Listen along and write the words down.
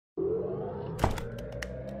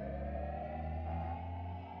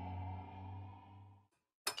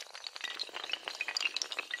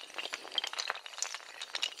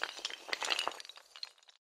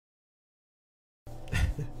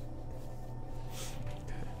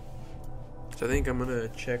So I think I'm gonna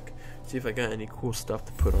check, see if I got any cool stuff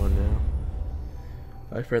to put on now.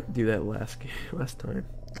 I forgot to do that last time.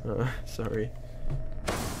 Sorry.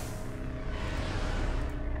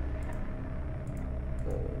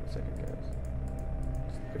 One second, guys.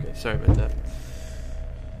 Okay, sorry about that.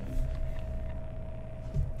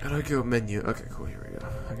 How do I go menu? Okay, cool, here we go.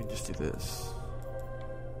 I can just do this.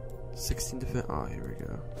 16 defense. Oh, here we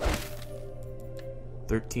go.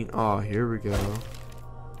 13. Oh, here we go.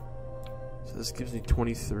 So this gives me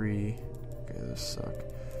 23. Okay, this suck.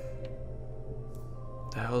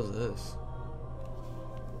 The hell is this?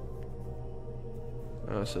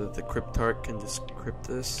 Oh, so that the cryptart can just crypt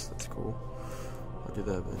this? That's cool. I'll do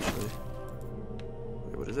that eventually.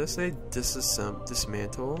 Wait, what does that say?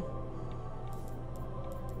 Dismantle?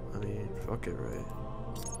 I mean, fuck it, right?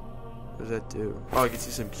 What does that do? Oh, I can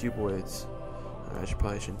see some cuboids.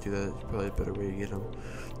 Probably shouldn't do that. There's probably a better way to get them.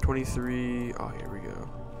 23. Oh, here we go.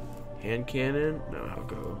 Hand cannon? No, I'll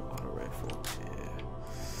go auto rifle. Yeah.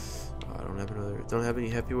 Oh, I don't have any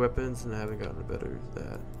heavy weapons, and I haven't gotten better at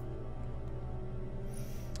that.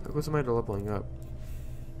 How close am I to leveling up?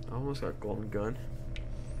 I almost got golden gun.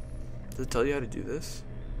 Does it tell you how to do this?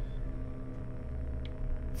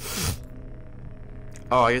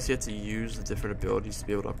 Oh, I guess you have to use the different abilities to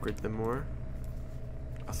be able to upgrade them more.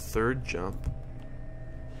 A third jump.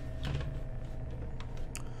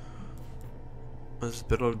 This is a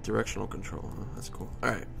bit of directional control, huh? That's cool.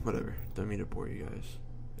 Alright, whatever. Don't mean to bore you guys.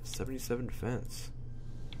 77 defense.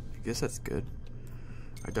 I guess that's good.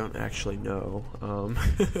 I don't actually know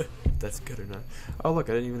if that's good or not. Oh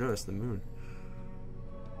look, I didn't even notice the moon.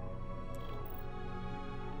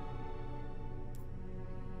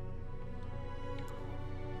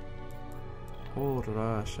 Oh,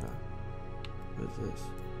 Rasha. What is this?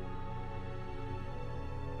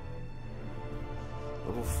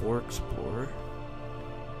 Level 4 Explorer.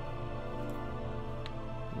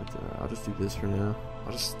 I'll just do this for now.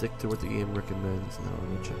 I'll just stick to what the game recommends, and then I'll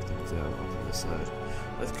go check things out on this side.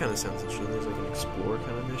 That kind of sounds interesting. There's like an Explorer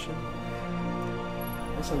kind of mission.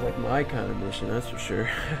 That sounds like my kind of mission, that's for sure.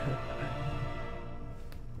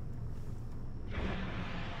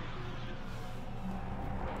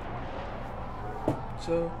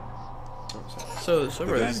 So the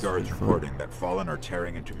Vanguard's reporting that Fallen are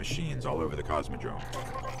tearing into machines all over the Cosmodrome.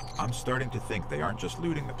 I'm starting to think they aren't just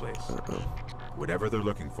looting the place. Whatever they're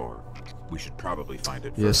looking for, we should probably find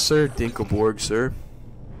it first. Yes, sir, Dinkleborg, sir.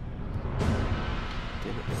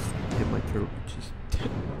 Damn it, hit my throat. Jeez.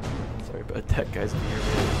 Sorry about that, guys. In here,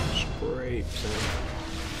 man. Scrape, son.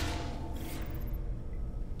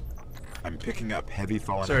 I'm picking up heavy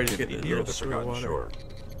Fallen activity near the Forgotten Shore,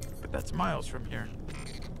 but that's miles from here.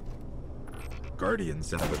 Guardians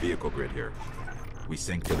set up a vehicle grid here. We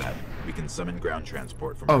sync to that. We can summon ground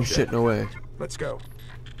transport from our shit, ship. No way. Let's go.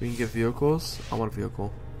 We can get vehicles? I want a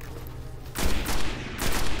vehicle. I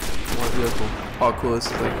want a vehicle. Oh, cool. This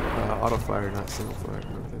is like auto fire, not single fire.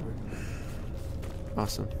 Or whatever.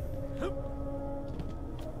 Awesome.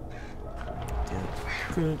 Damn.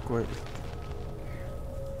 Couldn't quite.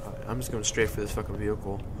 Right, I'm just going straight for this fucking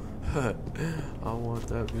vehicle. I want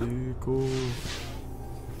that vehicle.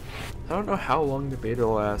 I don't know how long the beta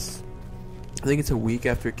lasts. I think it's a week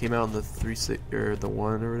after it came out on the 3.6 or the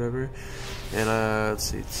 1 or whatever. And let's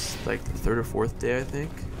see, it's like the 3rd or 4th day I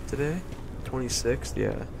think today, 26th,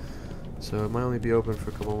 yeah. So it might only be open for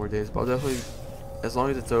a couple more days, but I'll definitely, as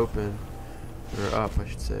long as it's open or up, I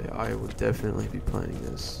should say, I will definitely be playing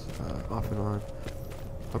this off and on.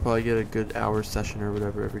 I'll probably get a good hour session or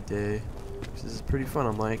whatever every day. This is pretty fun.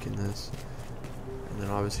 I'm liking this. And then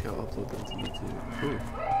obviously I'll upload them to YouTube. Ooh,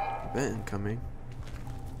 event incoming.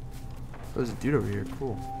 Oh, there's a dude over here.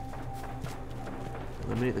 Cool.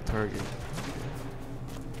 Eliminate the target.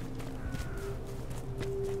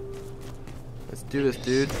 Let's do this,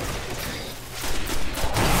 dude.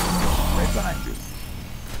 Right behind you.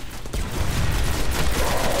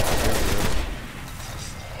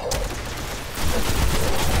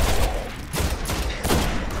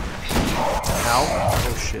 Ow.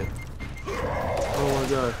 Oh shit. Oh my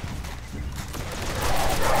god.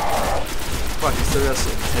 Fuck, he still got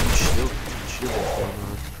some heavy shield going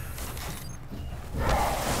on.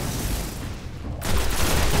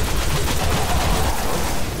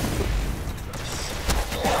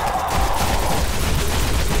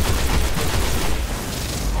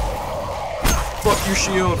 Fuck your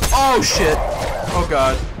shield. Oh shit. Oh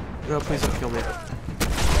god. No, please don't kill me.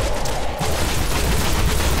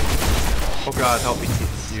 Oh god, help me,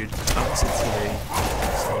 dude. I'm just a teammate.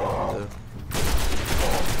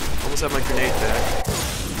 Almost have my grenade back.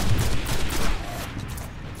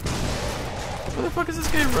 Where the fuck is this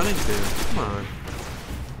guy running to? Come on.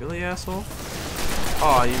 Really, asshole?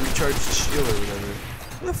 Oh, you recharged his shield or whatever.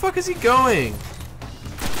 Where the fuck is he going?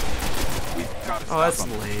 Oh, that's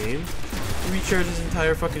lame. He recharged his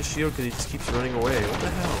entire fucking shield because he just keeps running away. What the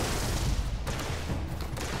hell?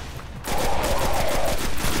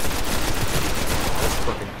 That's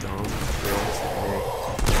fucking dumb.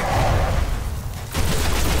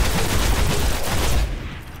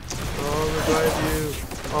 Oh, revive you.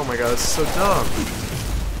 Oh my god, that's so dumb.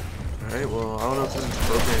 Alright, well, I don't know if this is a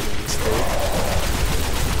programming mistake.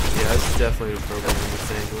 Yeah, this is definitely a programming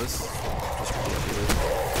mistake. This is just ridiculous.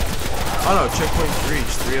 Oh no, checkpoint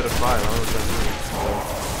reached. 3 out of 5. I don't know what that means.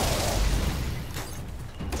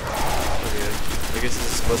 Okay. I guess this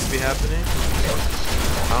is supposed to be happening?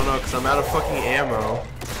 I don't know, because I'm out of fucking ammo.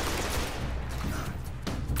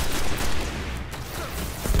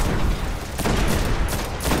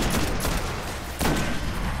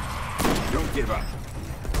 Don't give up.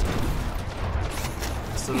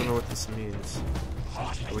 I still don't know what this means.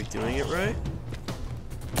 Are we doing it right?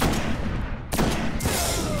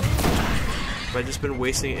 Have I just been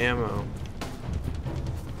wasting ammo?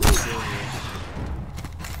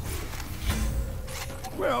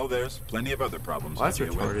 Well, there's plenty of other problems. Well, that's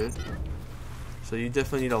retarded. So you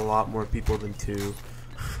definitely need a lot more people than 2.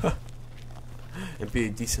 And be a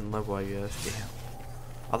decent level, I guess. Damn.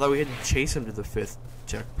 I thought we had to chase him to the 5th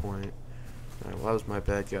checkpoint. Alright, well that was my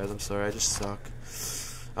bad, guys. I'm sorry, I just suck.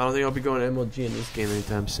 I don't think I'll be going to MLG in this game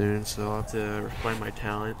anytime soon, so I'll have to refine my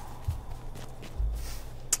talent.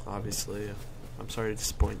 Obviously. I'm sorry to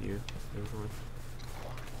disappoint you, everyone.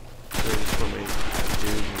 Sorry to disappoint my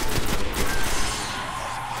dude.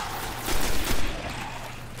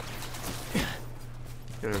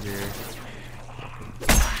 Get over here.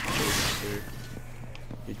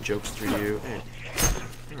 He jokester you. Hey.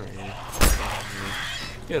 Alright.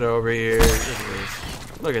 Get over here. Look at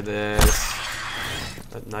this. Look at this.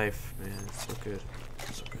 That knife, man, it's so good.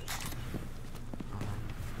 So good.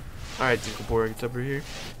 Alright, Dinkleborg, get over here.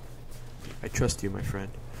 I trust you, my friend.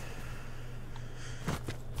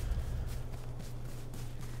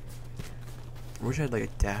 I wish I had like a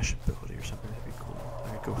dash ability or something. That'd be cool. I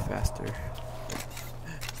could go faster.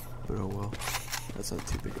 But oh well. That's not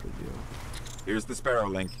too big of a deal. Here's the Sparrow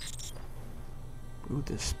link. Ooh,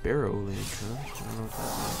 the Sparrow link, huh? I don't know what that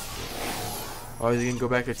means. Oh, is he gonna go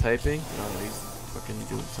back to typing? No, he's fucking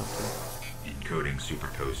doing something. Encoding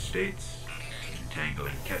superposed states,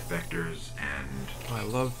 entangling ket vectors, and... Oh, I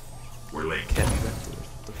love we're late. Ket vectors.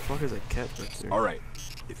 What the fuck is a ket vector? Alright,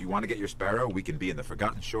 if you want to get your Sparrow, we can be in the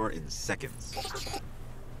Forgotten Shore in seconds.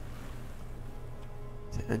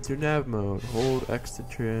 To enter nav mode, hold X to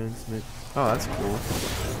transmit. Oh, that's cool.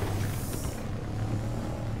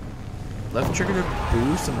 Left trigger to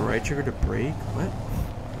boost and right trigger to brake? What?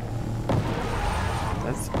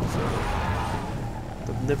 That's bizarre.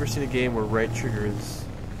 I've never seen a game where right trigger is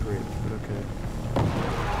brake, but okay.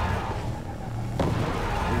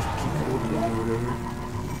 Just keep holding or whatever.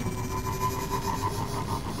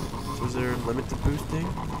 So is there a limit to boosting?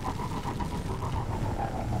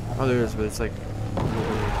 Oh, there is, but it's like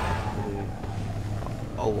really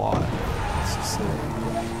a lot. It's just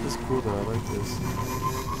this is cool though. I like this.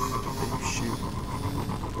 You shoot.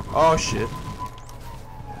 Oh shit.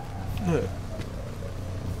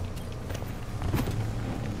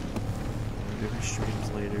 Maybe shooting's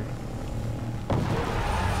later.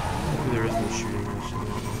 Maybe there is no shooting actually.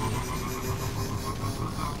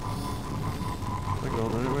 Am I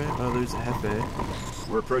going anyway? Oh, there's a Hefe.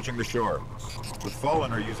 We're approaching the shore. The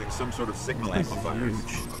Fallen are using some sort of signal amplifiers.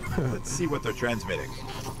 Let's see what they're transmitting.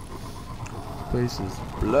 This place is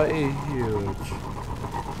bloody huge.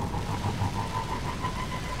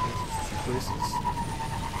 Two places.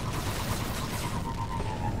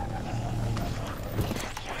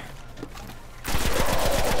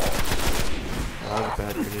 Oh, that was a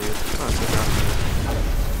bad grenade. Oh, it's like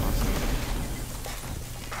awesome.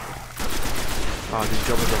 Oh, these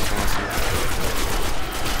jumpers are awesome.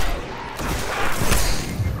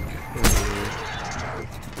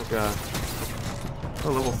 Oh god.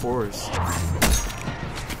 Oh, level 4s.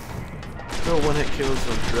 No one-hit kills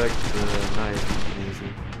from direct knife.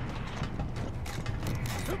 Amazing.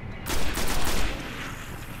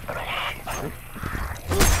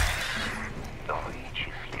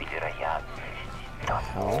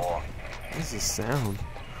 Hell? What is this sound?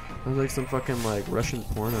 Sounds like some fucking like Russian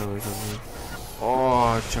porno or something.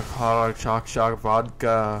 Oh, chak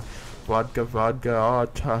vodka. Vodka, oh,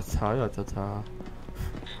 ta.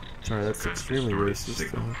 Sorry, that's extremely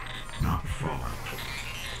racist. Not Fallen.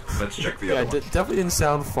 Let's check the other one. Definitely didn't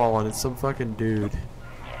sound Fallen. It's some fucking dude.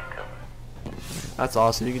 That's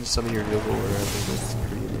awesome. You can summon your Dinkleborg. I think that's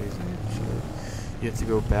pretty amazing. So you have to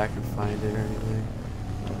go back and find it or anything.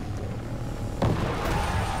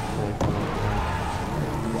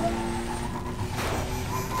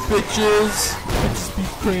 Bitches! Bitches be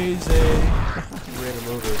crazy! Ran him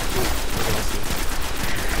over.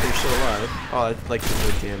 They're still alive. Oh, I'd like to do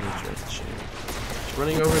damage. That's a shame.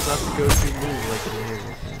 Running over is not the go-to move like in here.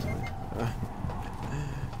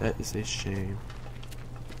 That is a shame.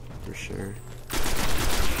 For sure.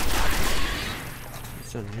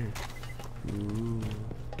 What's down here? Ooh,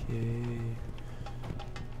 okay.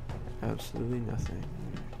 Absolutely nothing.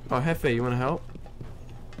 Oh, Hefe, you wanna help?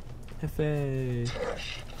 Hefe!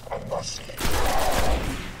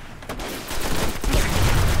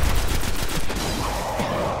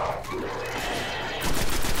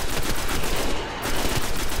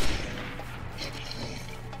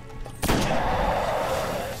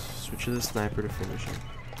 Switch to the sniper to finish him.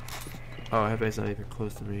 Oh, Hefe's not even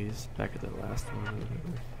close to me. He's back at that last one.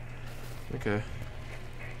 Okay.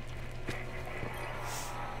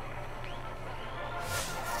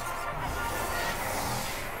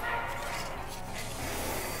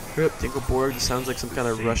 Rip, Dinkleborg sounds like some kind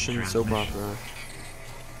of Russian soap opera.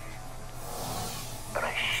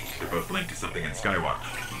 They're both linked to something in Skywatch.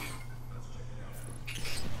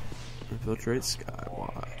 Infiltrate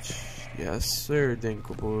Skywatch. Yes, sir,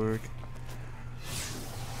 Dinkleborg.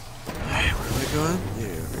 Alright, where am I going?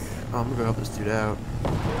 Yeah, over here. Oh, I'm gonna go help this dude out.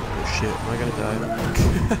 Oh shit, am I gonna die?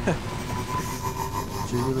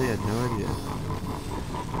 Genuinely had no idea.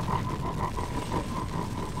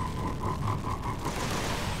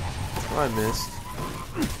 Oh, I missed.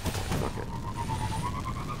 Okay.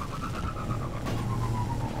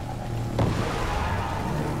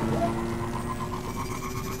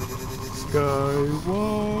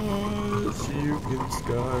 Skywatch, you can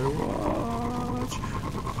skywatch.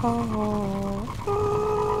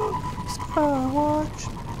 Skywatch,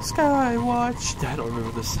 skywatch. I don't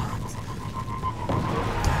remember the songs.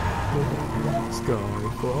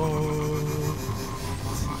 Skywatch.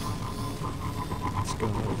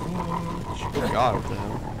 Skywatch. Oh my god, what the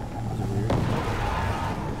hell? That was weird.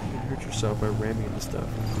 You hurt yourself by ramming into stuff.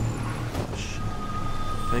 Oh, shit.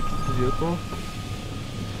 Thank you for the vehicle.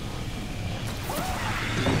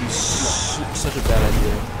 Such a bad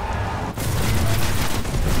idea.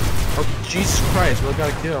 Oh, Jesus Christ, well, got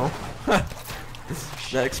a kill.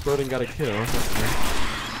 That exploding got a kill. That's nice.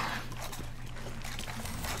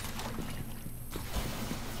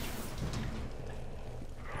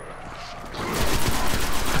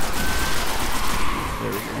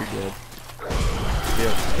 There we go, you're dead.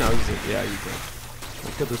 Yeah, no, he's dead. Yeah, you're dead.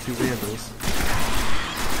 Look at those two vandals.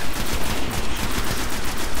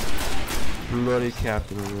 Bloody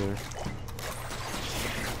captain over there.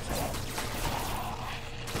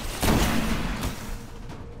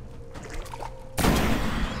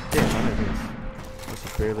 Damn, I must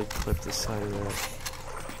have barely clipped the side of that.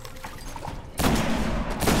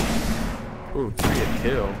 Ooh, 3 a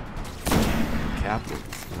kill. Captain.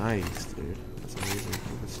 Nice, dude. That's amazing.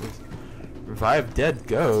 What's this? Revive dead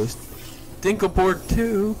ghost. Dinkleborg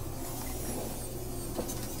 2.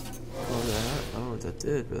 Oh, that. I don't know what that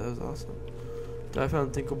did, but that was awesome. I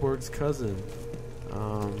found Dinkleborg's cousin.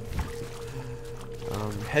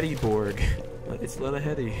 Hettyborg. It's not a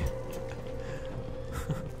Hetty.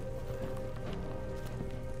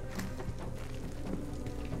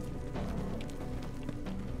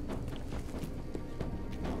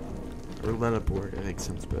 Or Lenaborg, I think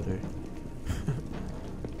sounds better.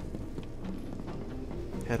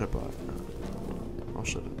 Hedabot. No. I'll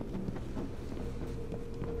shut up.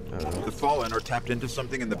 The Fallen are tapped into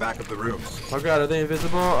something in the back of the room. Oh god, are they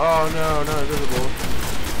invisible? Oh no, not invisible.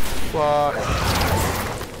 Fuck.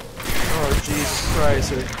 Oh Jesus Christ,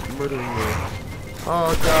 they're murdering me.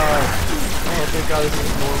 Oh god. Oh thank god this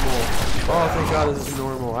is normal. Oh thank god this is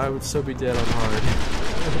normal. I would so be dead on hard.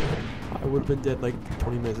 I would have been dead like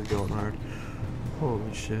 20 minutes ago on hard.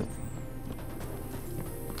 Holy shit.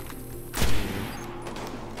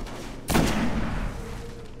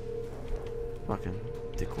 Fucking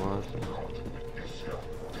dickwad.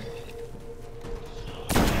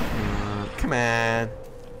 Come on.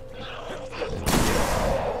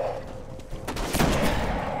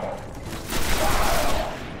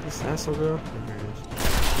 This asshole go? Oh, here it is.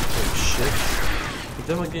 Oh shit. It's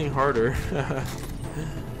definitely getting harder.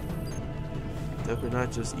 Definitely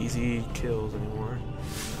not just easy kills anymore.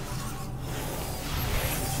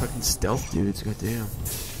 These fucking stealth dudes, goddamn.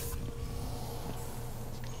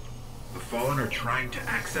 The Fallen are trying to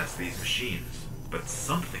access these machines, but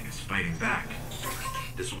something is fighting back.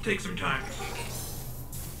 This will take some time.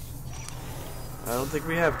 I don't think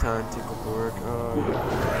we have time, Dinkleborg.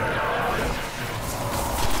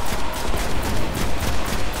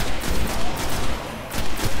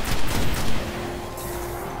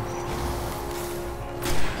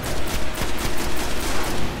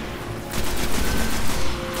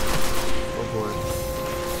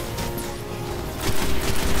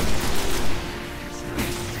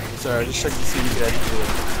 Sorry, I just checked to see if you guys do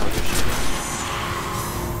like other shit.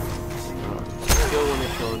 Kill when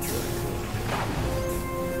they kill and drag.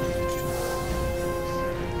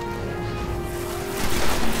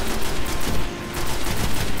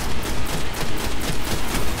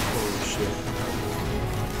 Holy shit.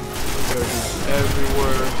 There's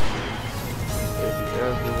everywhere. Baby,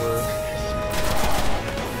 everywhere.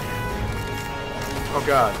 Oh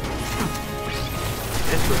god.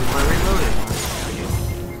 It's really my reloading.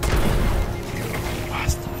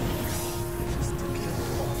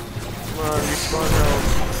 Come on, respawn health.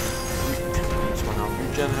 Respawn health.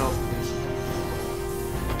 Regen health, please.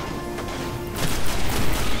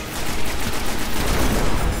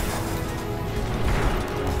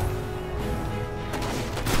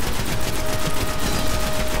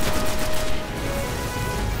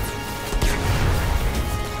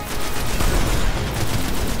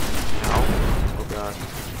 Ow. Oh god.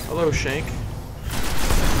 Hello, Shank.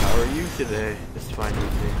 How are you today? It's fine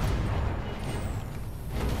with me.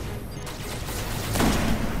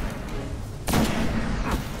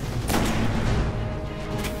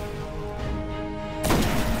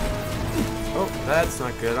 Oh, that's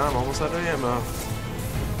not good. I'm almost out of ammo.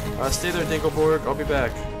 Stay there, Dinkleborg. I'll be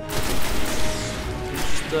back. You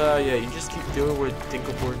just, yeah, you just keep doing what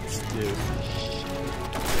Dinkleborgs do.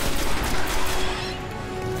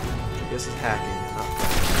 I guess it's hacking.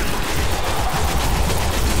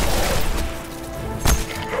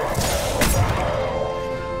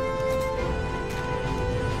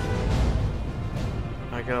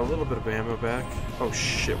 I got a little bit of ammo back. Oh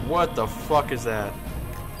shit, what the fuck is that?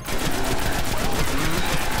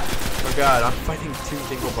 Oh god, I'm fighting two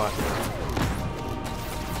Dinklebots now.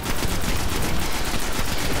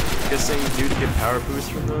 I guess saying you do to get power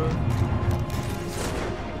boost from them.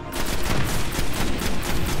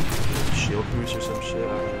 Shield boost or some shit, I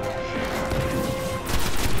don't know.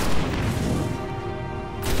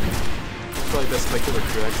 It's probably best if I kill the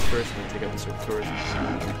drags first and then take out the Serpentors.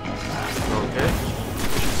 Okay.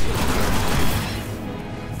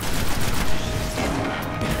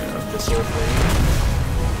 This whole thing.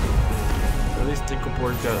 At least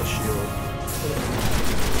Dinkleborg got a shield.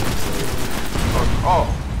 Oh,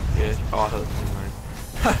 yeah. Oh, never mind.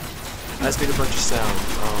 I just made a bunch of sound.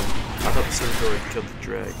 I thought the Serpentor had killed the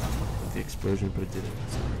drag with the explosion, but it didn't.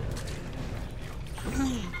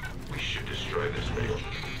 We should destroy this thing.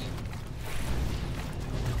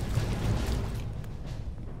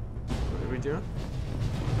 What are we doing?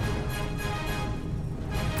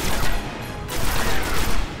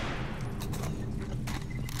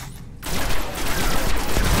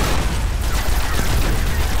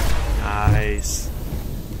 Nice.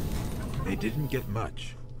 They didn't get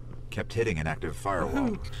much. Kept hitting an active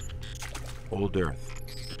firewall. Old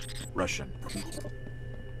Earth. Russian.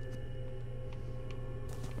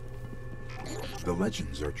 The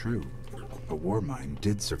legends are true. A war mine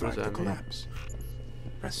did survive the collapse.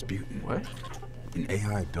 Rasputin. What? An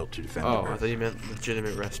AI built to defend Oh, the I Earth. thought you meant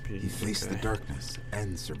legitimate Rasputin. He faced the darkness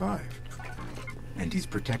and survived. And he's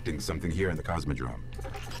protecting something here in the Cosmodrome.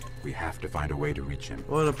 We have to find a way to reach him.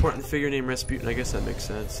 Well, an important figure named Rasputin, I guess that makes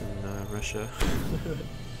sense in Russia.